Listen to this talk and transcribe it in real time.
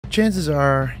Chances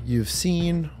are you've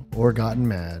seen or gotten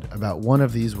mad about one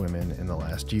of these women in the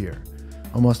last year.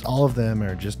 Almost all of them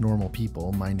are just normal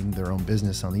people minding their own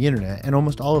business on the internet, and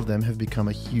almost all of them have become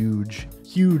a huge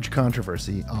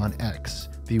controversy on X,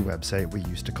 the website we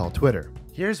used to call Twitter.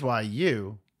 Here's why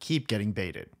you keep getting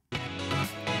baited.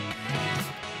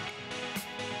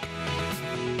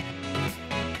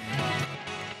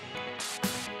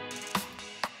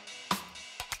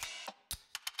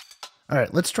 All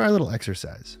right, let's try a little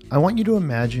exercise. I want you to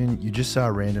imagine you just saw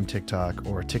a random TikTok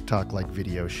or TikTok-like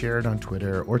video shared on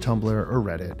Twitter or Tumblr or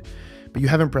Reddit, but you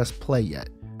haven't pressed play yet.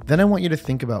 Then I want you to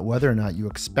think about whether or not you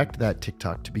expect that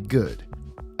TikTok to be good.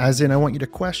 As in, I want you to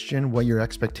question what your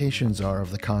expectations are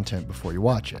of the content before you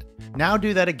watch it. Now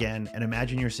do that again and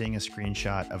imagine you're seeing a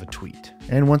screenshot of a tweet.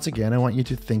 And once again, I want you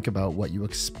to think about what you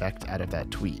expect out of that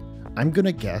tweet. I'm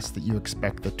gonna guess that you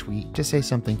expect the tweet to say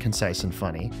something concise and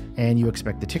funny, and you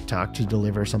expect the TikTok to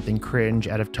deliver something cringe,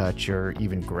 out of touch, or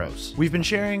even gross. We've been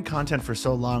sharing content for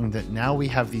so long that now we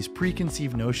have these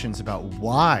preconceived notions about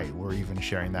why we're even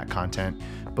sharing that content,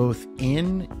 both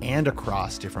in and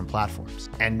across different platforms.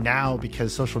 And now,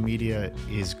 because social media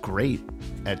is great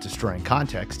at destroying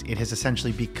context, it has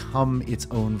essentially become its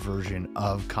own version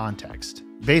of context.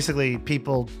 Basically,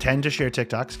 people tend to share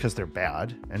TikToks because they're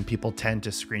bad, and people tend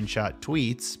to screenshot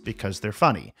tweets because they're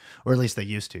funny, or at least they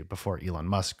used to before Elon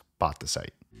Musk bought the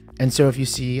site. And so if you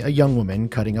see a young woman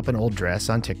cutting up an old dress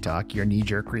on TikTok, your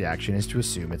knee-jerk reaction is to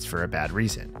assume it's for a bad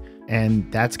reason.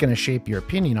 And that's going to shape your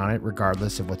opinion on it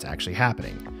regardless of what's actually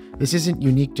happening. This isn't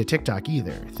unique to TikTok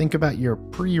either. Think about your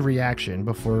pre-reaction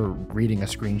before reading a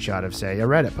screenshot of, say, a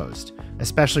Reddit post,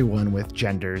 especially one with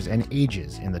genders and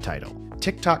ages in the title.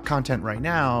 TikTok content right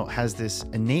now has this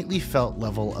innately felt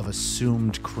level of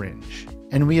assumed cringe.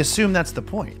 And we assume that's the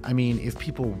point. I mean, if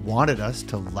people wanted us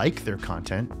to like their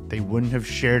content, they wouldn't have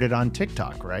shared it on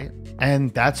TikTok, right?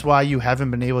 And that's why you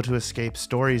haven't been able to escape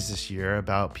stories this year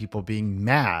about people being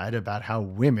mad about how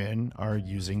women are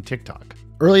using TikTok.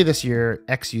 Early this year,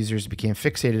 X users became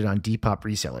fixated on Depop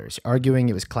resellers, arguing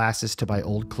it was classist to buy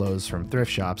old clothes from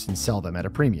thrift shops and sell them at a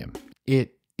premium.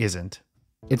 It isn't.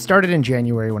 It started in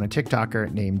January when a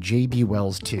TikToker named JB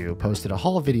Wells 2 posted a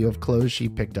haul video of clothes she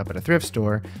picked up at a thrift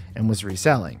store and was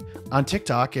reselling. On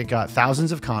TikTok, it got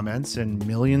thousands of comments and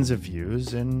millions of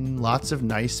views and lots of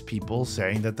nice people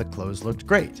saying that the clothes looked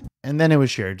great. And then it was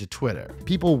shared to Twitter.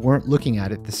 People weren't looking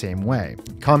at it the same way.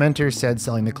 Commenters said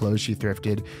selling the clothes she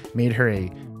thrifted made her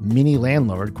a mini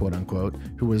landlord, quote unquote,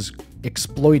 who was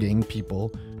exploiting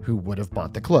people who would have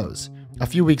bought the clothes. A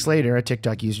few weeks later, a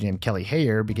TikTok user named Kelly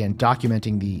Hayer began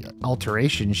documenting the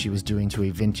alterations she was doing to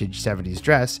a vintage 70s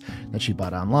dress that she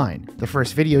bought online. The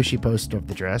first video she posted of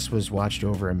the dress was watched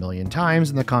over 1 million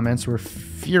times, and the comments were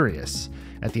furious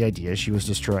at the idea she was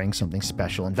destroying something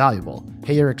special and valuable.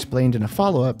 Hayer explained in a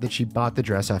follow-up that she bought the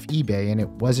dress off eBay and it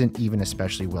wasn't even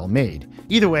especially well made.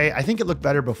 Either way, I think it looked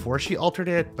better before she altered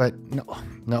it, but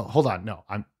no, hold on, no,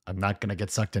 I'm not going to get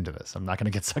sucked into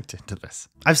this.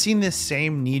 I've seen this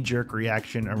same knee-jerk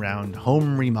reaction around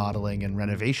home remodeling and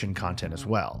renovation content as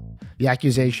well. The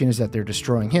accusation is that they're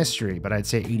destroying history, but I'd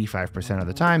say 85% of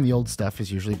the time, the old stuff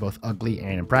is usually both ugly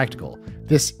and impractical.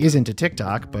 This isn't a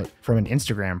TikTok, but from an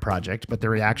Instagram project, but the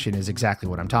reaction is exactly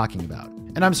what I'm talking about.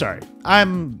 And I'm sorry,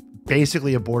 I'm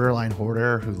basically a borderline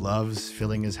hoarder who loves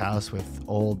filling his house with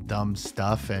old, dumb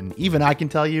stuff. And even I can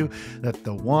tell you that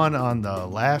the one on the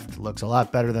left looks a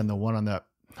lot better than the one on the...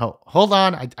 Oh, hold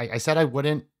on. I said I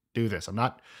wouldn't do this. I'm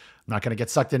not going to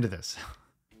get sucked into this.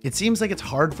 It seems like it's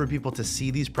hard for people to see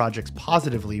these projects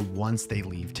positively once they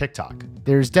leave TikTok.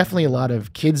 There's definitely a lot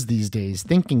of kids these days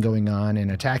thinking going on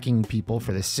and attacking people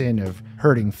for the sin of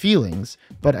hurting feelings,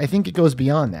 but I think it goes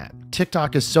beyond that.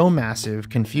 TikTok is so massive,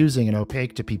 confusing, and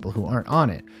opaque to people who aren't on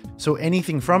it. So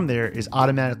anything from there is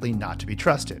automatically not to be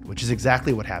trusted, which is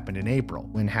exactly what happened in April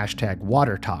when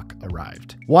 #WaterTalk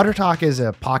arrived. WaterTalk is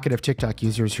a pocket of TikTok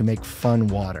users who make fun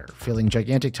water, filling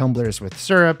gigantic tumblers with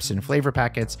syrups and flavor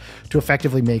packets to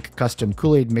effectively make custom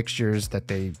Kool-Aid mixtures that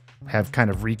they have kind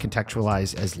of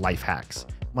recontextualized as life hacks.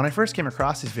 When I first came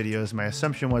across these videos, my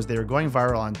assumption was they were going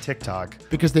viral on TikTok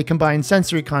because they combine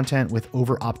sensory content with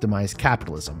over-optimized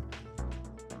capitalism.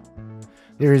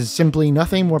 There is simply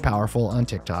nothing more powerful on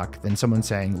TikTok than someone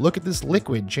saying, "Look at this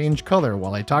liquid change color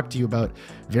while I talk to you about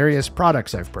various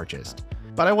products I've purchased."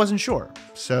 But I wasn't sure,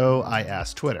 so I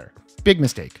asked Twitter. Big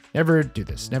mistake. Never do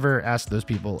this. Never ask those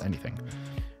people anything.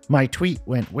 My tweet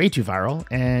went way too viral,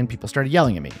 and people started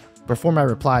yelling at me. Before my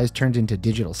replies turned into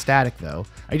digital static, though,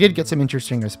 I did get some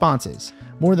interesting responses.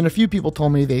 More than a few people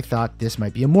told me they thought this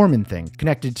might be a Mormon thing,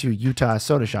 connected to Utah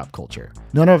soda shop culture.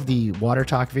 None of the water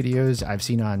talk videos I've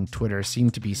seen on Twitter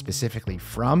seem to be specifically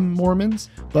from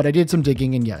Mormons, but I did some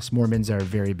digging, and yes, Mormons are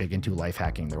very big into life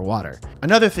hacking their water.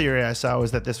 Another theory I saw was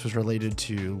that this was related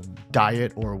to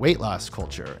diet or weight loss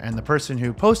culture, and the person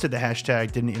who posted the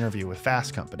hashtag did an interview with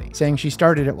Fast Company, saying she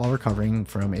started it while recovering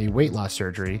from a weight loss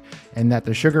surgery, and that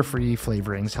the sugar-free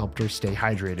flavorings helped her stay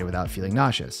hydrated without feeling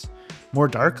nauseous. More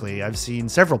darkly, I've seen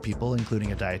several people,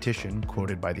 including a dietitian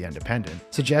quoted by The Independent,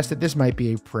 suggest that this might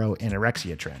be a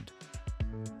pro-anorexia trend.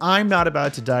 I'm not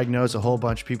about to diagnose a whole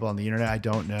bunch of people on the internet I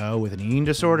don't know with an eating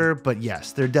disorder, but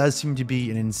yes, there does seem to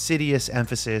be an insidious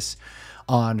emphasis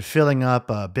on filling up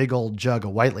a big old jug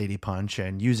of White Lady Punch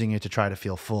and using it to try to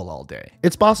feel full all day.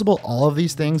 It's possible all of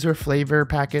these things are flavor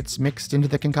packets mixed into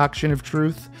the concoction of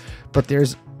truth, but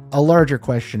there's a larger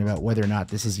question about whether or not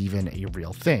this is even a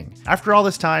real thing. After all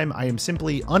this time, I am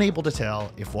simply unable to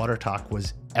tell if water talk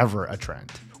was ever a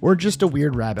trend, or just a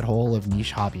weird rabbit hole of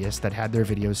niche hobbyists that had their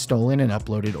videos stolen and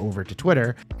uploaded over to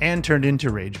Twitter and turned into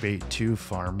rage bait to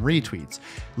farm retweets.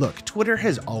 Look, Twitter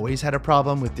has always had a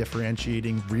problem with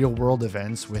differentiating real-world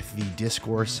events with the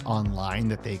discourse online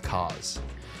that they cause.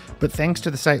 But thanks to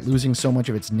the site losing so much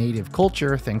of its native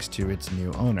culture thanks to its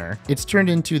new owner, it's turned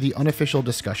into the unofficial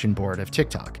discussion board of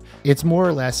TikTok. It's more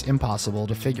or less impossible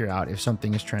to figure out if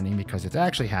something is trending because it's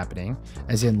actually happening,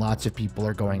 as in lots of people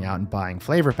are going out and buying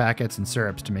flavor packets and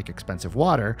syrups to make expensive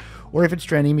water, or if it's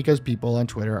trending because people on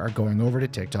Twitter are going over to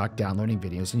TikTok, downloading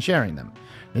videos and sharing them.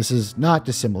 This is not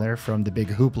dissimilar from the big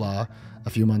hoopla a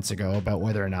few months ago about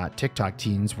whether or not TikTok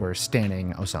teens were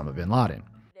stanning Osama bin Laden.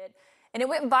 And it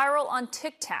went viral on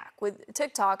TikTok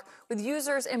with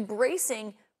users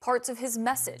embracing parts of his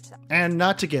message. And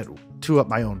not to get too up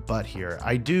my own butt here,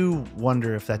 I do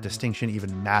wonder if that distinction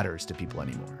even matters to people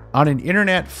anymore. On an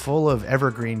internet full of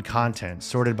evergreen content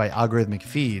sorted by algorithmic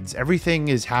feeds, everything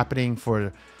is happening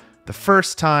for the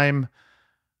first time,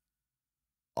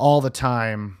 all the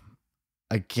time,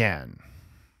 again.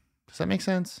 Does that make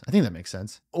sense? I think that makes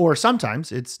sense. Or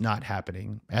sometimes it's not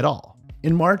happening at all.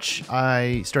 In March,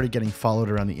 I started getting followed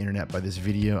around the internet by this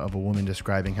video of a woman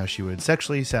describing how she would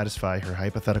sexually satisfy her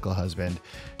hypothetical husband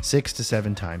 6 to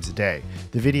 7 times a day.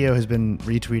 The video has been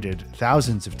retweeted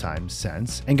thousands of times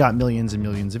since and got millions and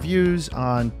millions of views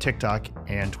on TikTok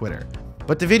and Twitter.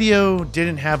 But the video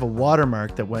didn't have a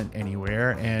watermark that went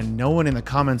anywhere, and no one in the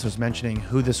comments was mentioning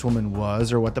who this woman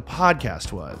was or what the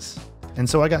podcast was. And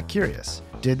so I got curious.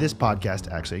 Did this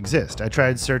podcast actually exist? I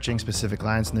tried searching specific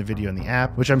lines in the video in the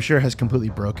app, which I'm sure has completely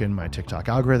broken my TikTok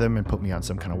algorithm and put me on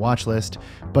some kind of watch list,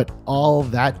 but all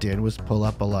that did was pull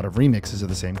up a lot of remixes of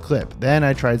the same clip. Then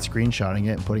I tried screenshotting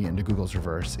it and putting it into Google's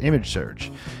reverse image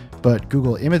search. But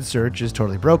Google image search is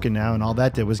totally broken now, and all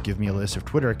that did was give me a list of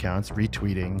Twitter accounts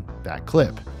retweeting that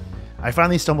clip. I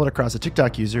finally stumbled across a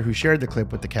TikTok user who shared the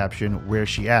clip with the caption, "Where's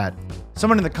she at?"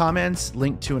 Someone in the comments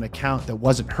linked to an account that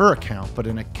wasn't her account, but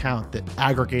an account that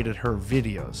aggregated her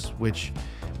videos, which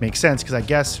makes sense because I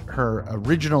guess her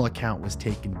original account was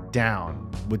taken down,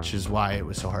 which is why it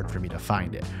was so hard for me to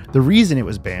find it. The reason it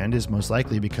was banned is most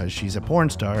likely because she's a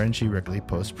porn star and she regularly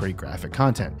posts pretty graphic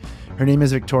content. Her name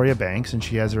is Victoria Banks and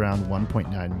she has around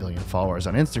 1.9 million followers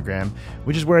on Instagram,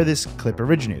 which is where this clip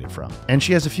originated from. And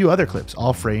she has a few other clips,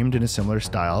 all framed in a similar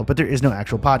style, but there is no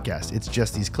actual podcast, it's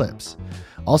just these clips.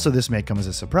 Also, this may come as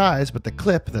a surprise, but the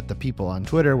clip that the people on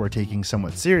Twitter were taking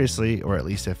somewhat seriously, or at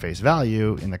least at face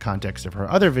value, in the context of her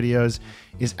other videos,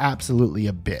 is absolutely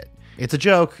a bit. It's a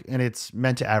joke, and it's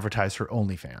meant to advertise her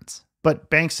OnlyFans. But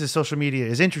Banks' social media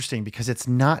is interesting because it's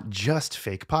not just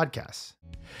fake podcasts.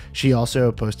 She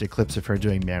also posted clips of her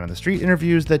doing man-on-the-street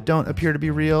interviews that don't appear to be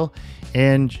real,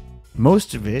 and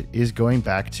most of it is going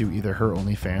back to either her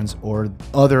OnlyFans or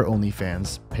other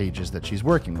OnlyFans pages that she's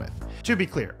working with. To be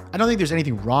clear, I don't think there's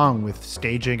anything wrong with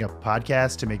staging a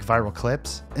podcast to make viral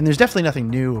clips, and there's definitely nothing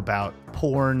new about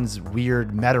porn's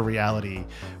weird meta-reality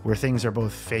where things are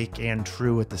both fake and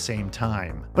true at the same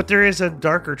time. But there is a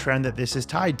darker trend that this is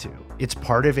tied to. It's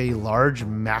part of a large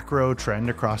macro trend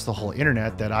across the whole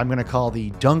internet that I'm going to call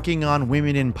the dunking on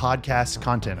women in podcast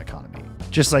content economy.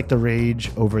 Just like the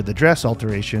rage over the dress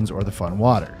alterations or the fun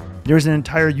water. There's an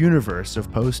entire universe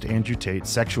of post-Andrew Tate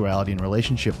sexuality and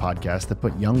relationship podcasts that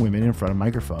put young women in front of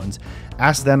microphones,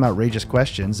 ask them outrageous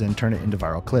questions, and turn it into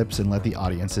viral clips and let the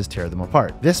audiences tear them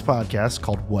apart. This podcast,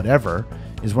 called Whatever,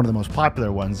 is one of the most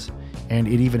popular ones, and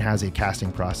it even has a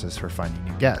casting process for finding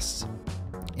new guests.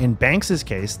 In Banks'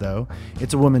 case, though,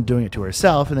 it's a woman doing it to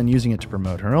herself and then using it to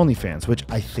promote her OnlyFans, which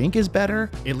I think is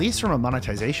better, at least from a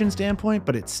monetization standpoint,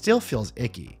 but it still feels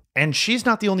icky. And she's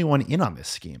not the only one in on this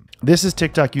scheme. This is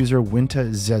TikTok user Winta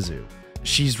Zezu.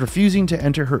 She's refusing to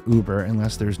enter her Uber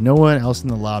unless there's no one else in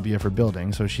the lobby of her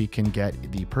building so she can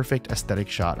get the perfect aesthetic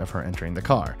shot of her entering the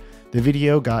car. The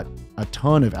video got a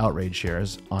ton of outrage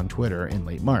shares on Twitter in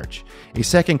late March. A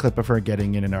second clip of her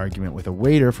getting in an argument with a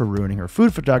waiter for ruining her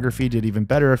food photography did even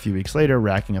better a few weeks later,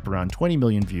 racking up around 20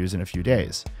 million views in a few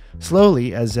days.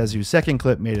 Slowly, as Zezu's second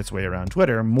clip made its way around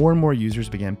Twitter, more and more users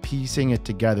began piecing it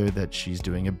together that she's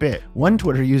doing a bit. One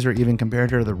Twitter user even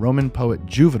compared her to the Roman poet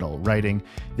Juvenal, writing,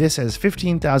 "This has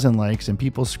 15,000 likes and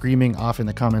people screaming off in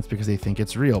the comments because they think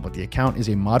it's real, but the account is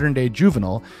a modern-day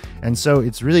Juvenal, and so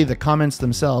it's really the comments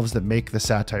themselves that make the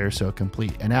satire so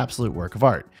complete, an absolute work of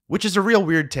art." Which is a real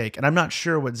weird take, and I'm not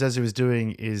sure what Zezu is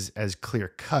doing is as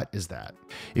clear-cut as that.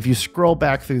 If you scroll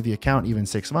back through the account even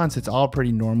 6 months, it's all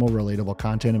pretty normal, relatable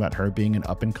content about her being an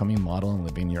up-and-coming model and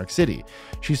living in New York City.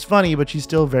 She's funny, but she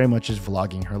still very much is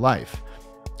vlogging her life.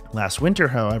 Last winter,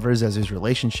 however, Zezu's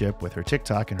relationship with her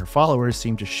TikTok and her followers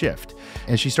seemed to shift.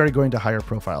 As she started going to higher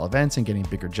profile events and getting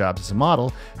bigger jobs as a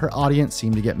model, her audience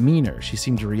seemed to get meaner. She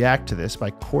seemed to react to this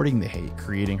by courting the hate,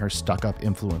 creating her stuck-up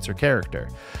influencer character.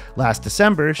 Last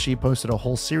December, she posted a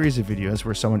whole series of videos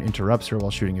where someone interrupts her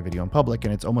while shooting a video in public,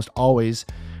 and it's almost always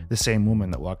the same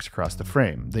woman that walks across the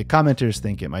frame. The commenters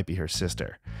think it might be her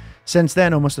sister. Since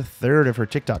then, almost a third of her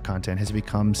TikTok content has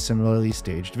become similarly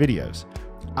staged videos.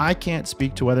 I can't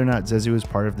speak to whether or not Zezu is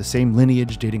part of the same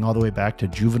lineage dating all the way back to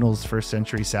Juvenal's first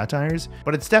century satires,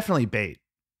 but it's definitely bait,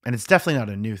 and it's definitely not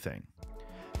a new thing.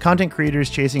 Content creators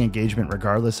chasing engagement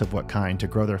regardless of what kind to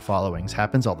grow their followings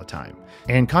happens all the time.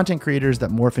 And content creators that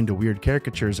morph into weird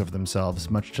caricatures of themselves,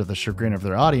 much to the chagrin of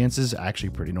their audience, is actually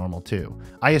pretty normal too.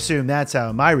 I assume that's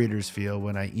how my readers feel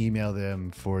when I email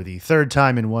them for the third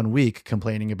time in 1 week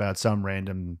complaining about some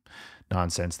random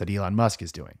nonsense that Elon Musk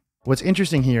is doing. What's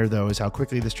interesting here, though, is how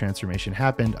quickly this transformation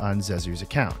happened on Zezu's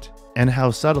account, and how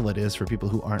subtle it is for people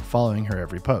who aren't following her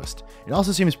every post. It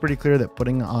also seems pretty clear that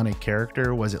putting on a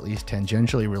character was at least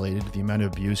tangentially related to the amount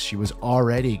of abuse she was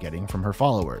already getting from her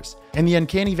followers. And the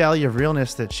uncanny valley of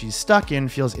realness that she's stuck in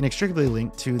feels inextricably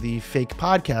linked to the fake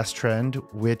podcast trend,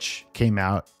 which came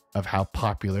out of how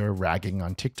popular ragging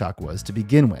on TikTok was to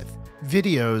begin with.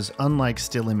 Videos, unlike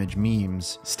still image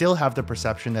memes, still have the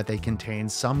perception that they contain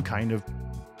some kind of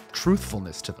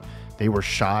truthfulness to them. They were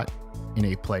shot in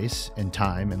a place and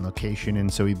time and location, and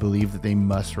so we believe that they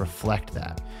must reflect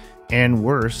that. And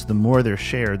worse, the more they're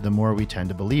shared, the more we tend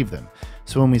to believe them.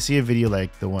 So when we see a video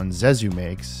like the one Zezu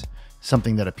makes,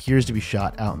 something that appears to be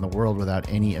shot out in the world without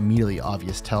any immediately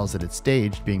obvious tells that it's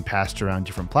staged, being passed around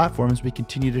different platforms, we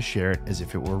continue to share it as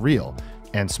if it were real.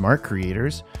 And smart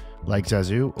creators, like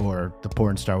Zezu or the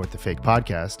porn star with the fake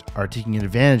podcast, are taking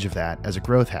advantage of that as a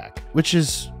growth hack, which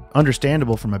is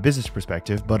understandable from a business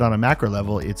perspective, but on a macro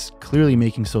level, it's clearly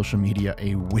making social media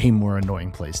a way more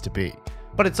annoying place to be.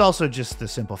 But it's also just the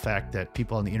simple fact that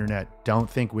people on the internet don't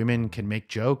think women can make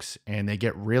jokes, and they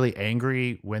get really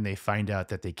angry when they find out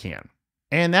that they can.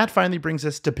 And that finally brings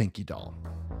us to Pinky Doll.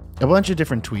 A bunch of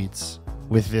different tweets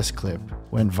with this clip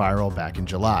went viral back in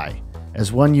July.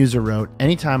 As one user wrote,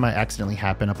 "Anytime I accidentally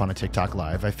happen upon a TikTok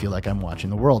live, I feel like I'm watching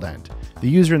the world end." The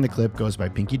user in the clip goes by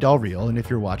Pinky Doll Real, and if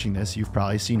you're watching this, you've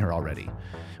probably seen her already.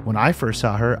 When I first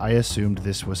saw her, I assumed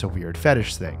this was a weird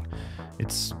fetish thing.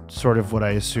 It's sort of what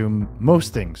I assume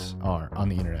most things are on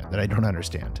the internet that I don't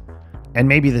understand. And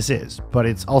maybe this is, but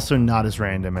it's also not as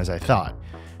random as I thought.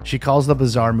 She calls the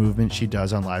bizarre movement she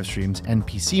does on live streams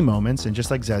NPC moments, and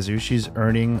just like Zezu, she's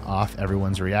earning off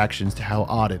everyone's reactions to how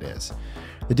odd it is.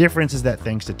 The difference is that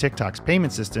thanks to TikTok's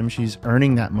payment system, she's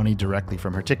earning that money directly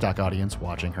from her TikTok audience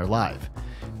watching her live.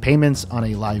 Payments on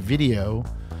a live video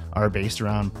are based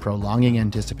around prolonging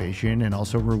anticipation and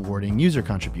also rewarding user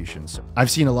contributions. I've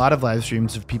seen a lot of live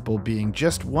streams of people being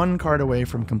just one card away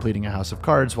from completing a house of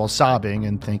cards while sobbing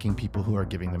and thanking people who are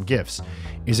giving them gifts.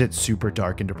 Is it super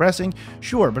dark and depressing?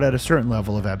 Sure, but at a certain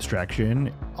level of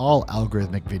abstraction, all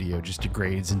algorithmic video just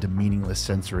degrades into meaningless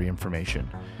sensory information.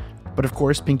 But of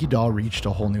course, Pinky Doll reached a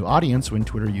whole new audience when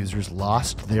Twitter users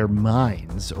lost their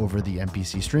minds over the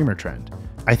NPC streamer trend.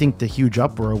 I think the huge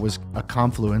uproar was a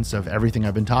confluence of everything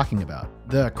I've been talking about.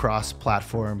 The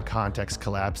cross-platform context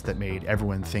collapse that made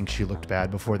everyone think she looked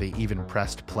bad before they even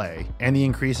pressed play, and the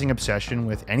increasing obsession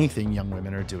with anything young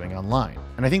women are doing online.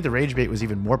 And I think the rage bait was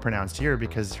even more pronounced here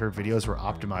because her videos were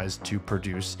optimized to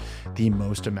produce the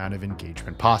most amount of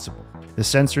engagement possible. The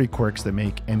sensory quirks that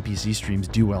make NPC streams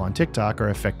do well on TikTok are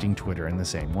affecting Twitter in the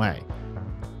same way.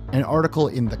 An article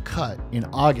in The Cut in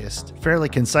August fairly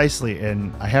concisely,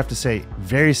 and I have to say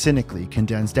very cynically,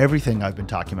 condensed everything I've been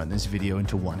talking about in this video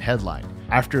into one headline.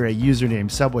 After a user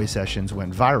named Subway Sessions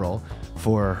went viral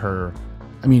for her,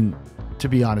 to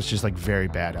be honest, just like very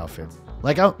bad outfit.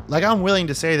 Like I'm willing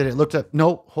to say that it looked up.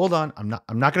 No, hold on. I'm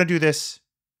not going to do this.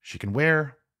 She can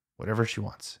wear whatever she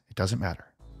wants. It doesn't matter.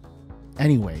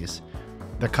 Anyways,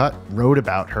 The Cut wrote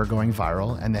about her going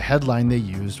viral, and the headline they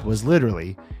used was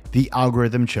literally, "The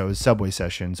algorithm chose Subway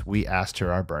Sessions. We asked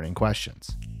her our burning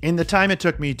questions." In the time it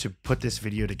took me to put this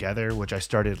video together, which I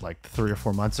started like 3 or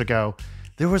 4 months ago,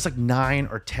 there was like 9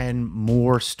 or 10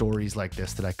 more stories like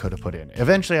this that I could have put in.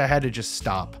 Eventually, I had to just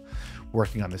stop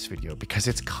working on this video because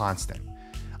it's constant.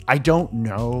 I don't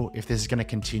know if this is going to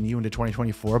continue into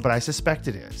 2024, but I suspect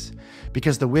it is,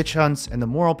 because the witch hunts and the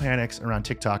moral panics around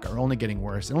TikTok are only getting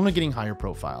worse and only getting higher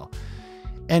profile.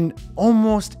 And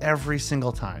almost every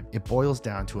single time, it boils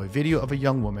down to a video of a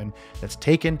young woman that's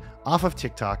taken off of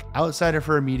TikTok outside of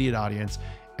her immediate audience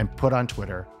and put on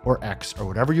Twitter or X or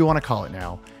whatever you want to call it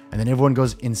now, and then everyone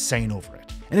goes insane over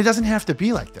it. And it doesn't have to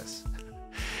be like this.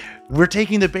 We're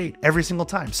taking the bait every single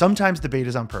time. Sometimes the bait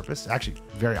is on purpose. Actually,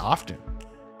 very often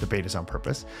the bait is on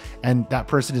purpose, and that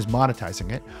person is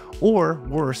monetizing it. Or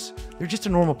worse, they're just a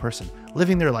normal person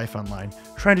living their life online,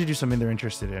 trying to do something they're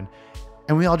interested in,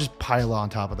 and we all just pile on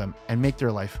top of them and make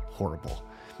their life horrible.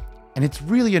 And it's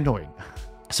really annoying.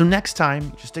 So next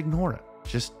time, just ignore it.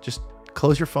 Just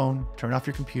close your phone, turn off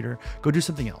your computer, go do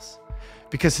something else,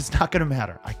 because it's not going to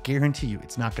matter. I guarantee you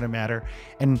it's not going to matter.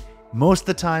 And most of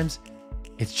the times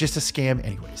it's just a scam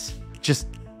anyways. Just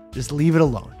leave it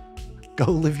alone.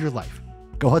 Go live your life.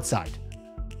 Go outside.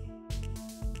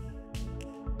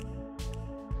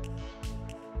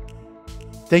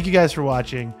 Thank you guys for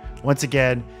watching. Once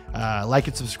again, like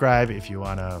and subscribe if you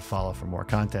want to follow for more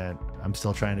content. I'm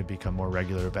still trying to become more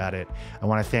regular about it. I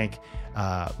want to thank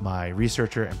my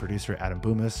researcher and producer, Adam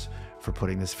Boomis, for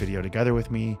putting this video together with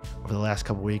me over the last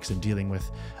couple weeks and dealing with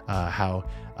how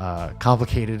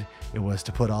complicated it was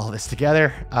to put all this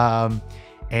together.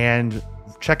 And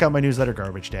check out my newsletter,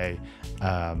 Garbage Day.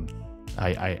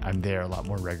 I'm there a lot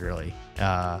more regularly.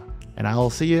 And I'll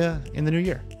see you in the new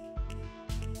year.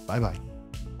 Bye-bye.